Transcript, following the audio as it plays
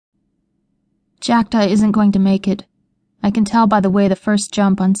Jackdaw isn't going to make it. I can tell by the way the first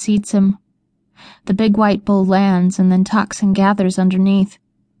jump unseats him. The big white bull lands and then tucks and gathers underneath.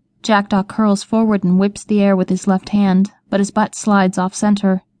 Jackdaw curls forward and whips the air with his left hand, but his butt slides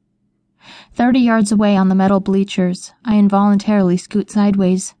off-center. 30 yards away on the metal bleachers, I involuntarily scoot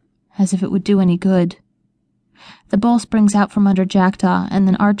sideways, as if it would do any good. The bull springs out from under Jackdaw and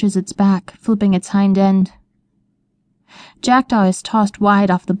then arches its back, flipping its hind end. Jackdaw is tossed wide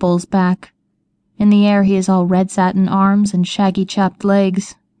off the bull's back. In the air he is all red satin arms and shaggy chapped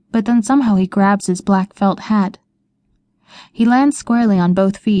legs, but then somehow he grabs his black felt hat. He lands squarely on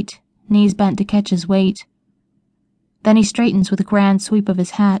both feet, knees bent to catch his weight. Then he straightens with a grand sweep of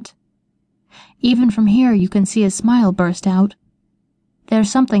his hat. Even from here you can see his smile burst out.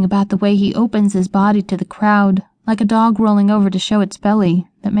 There's something about the way he opens his body to the crowd, like a dog rolling over to show its belly,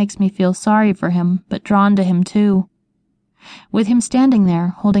 that makes me feel sorry for him, but drawn to him too. With him standing there,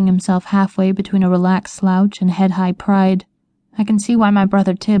 holding himself halfway between a relaxed slouch and head-high pride, I can see why my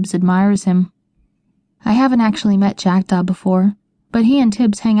brother Tibbs admires him. I haven't actually met Jackdaw before, but he and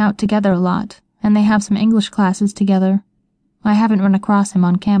Tibbs hang out together a lot, and they have some English classes together. I haven't run across him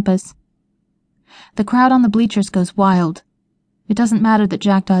on campus. The crowd on the bleachers goes wild. It doesn't matter that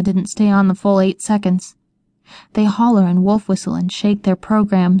Jackdaw didn't stay on the full 8 seconds. They holler and wolf whistle and shake their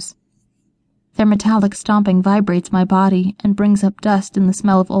programs. Their metallic stomping vibrates my body and brings up dust and the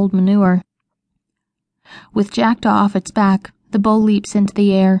smell of old manure. With Jackdaw off its back, the bull leaps into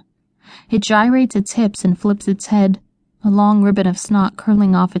the air. It gyrates its hips and flips its head, a long ribbon of snot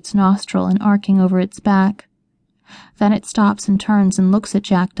curling off its nostril and arcing over its back. Then it stops and turns and looks at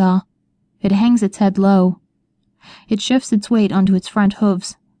Jackdaw. It hangs its head low. It shifts its weight onto its front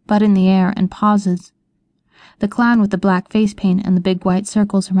hooves, butt in the air, and pauses. The clown with the black face paint and the big white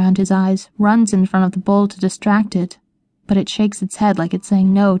circles around his eyes runs in front of the bull to distract it, but it shakes its head like it's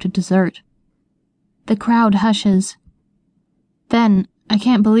saying no to dessert. The crowd hushes. Then, I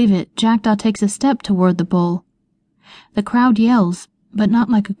can't believe it, Jackdaw takes a step toward the bull. The crowd yells, but not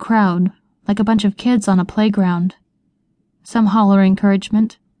like a crowd, like a bunch of kids on a playground. Some holler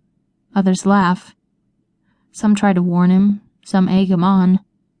encouragement. Others laugh. Some try to warn him, some egg him on.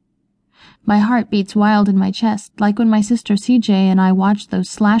 My heart beats wild in my chest, like when my sister CJ and I watch those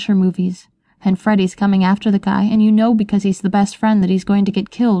slasher movies, and Freddy's coming after the guy, and you know because he's the best friend that he's going to get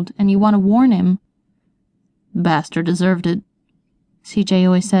killed, and you want to warn him. The bastard deserved it, CJ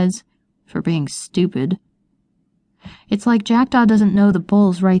always says, for being stupid. It's like Jackdaw doesn't know the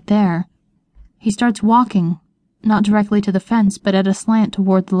bull's right there. He starts walking, not directly to the fence, but at a slant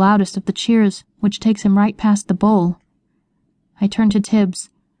toward the loudest of the cheers, which takes him right past the bull. I turn to Tibbs.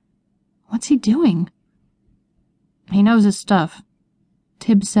 What's he doing? He knows his stuff,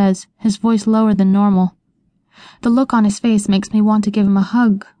 Tibbs says, his voice lower than normal. The look on his face makes me want to give him a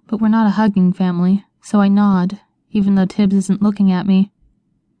hug, but we're not a hugging family, so I nod, even though Tibbs isn't looking at me.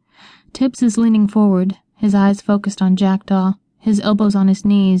 Tibbs is leaning forward, his eyes focused on Jackdaw, his elbows on his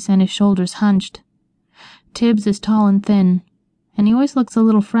knees and his shoulders hunched. Tibbs is tall and thin, and he always looks a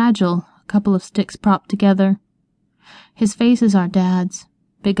little fragile, a couple of sticks propped together. His face is our dad's,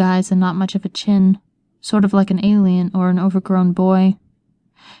 big eyes and not much of a chin, sort of like an alien or an overgrown boy.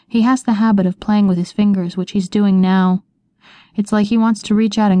 He has the habit of playing with his fingers, which he's doing now. It's like he wants to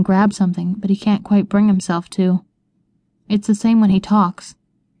reach out and grab something, but he can't quite bring himself to. It's the same when he talks.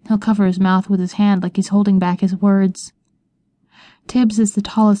 He'll cover his mouth with his hand like he's holding back his words. Tibbs is the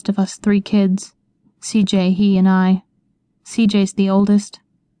tallest of us 3 kids. CJ, he, and I. CJ's the oldest.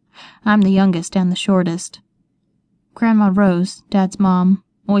 I'm the youngest and the shortest. Grandma Rose, Dad's mom,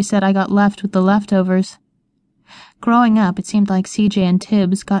 always said I got left with the leftovers. Growing up, it seemed like CJ and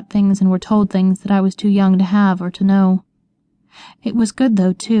Tibbs got things and were told things that I was too young to have or to know. It was good,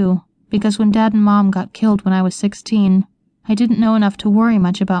 though, too, because when Dad and Mom got killed when I was 16, I didn't know enough to worry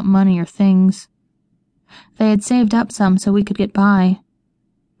much about money or things. They had saved up some so we could get by.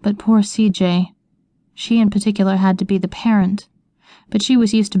 But poor CJ. She in particular had to be the parent, but she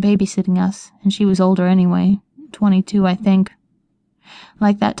was used to babysitting us, and she was older anyway, 22, I think.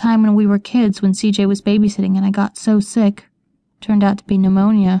 Like that time when we were kids when CJ was babysitting and I got so sick. Turned out to be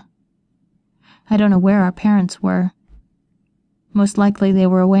pneumonia. I don't know where our parents were. Most likely they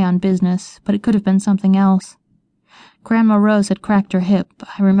were away on business, but it could have been something else. Grandma Rose had cracked her hip,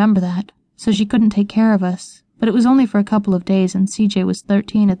 I remember that, so she couldn't take care of us, but it was only for a couple of days and CJ was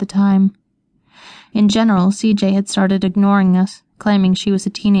 13 at the time. In general, CJ had started ignoring us, claiming she was a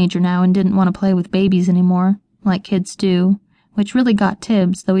teenager now and didn't want to play with babies anymore, like kids do, which really got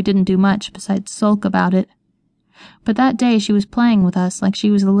Tibbs, though he didn't do much besides sulk about it. But that day she was playing with us like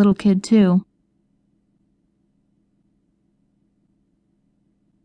she was a little kid too.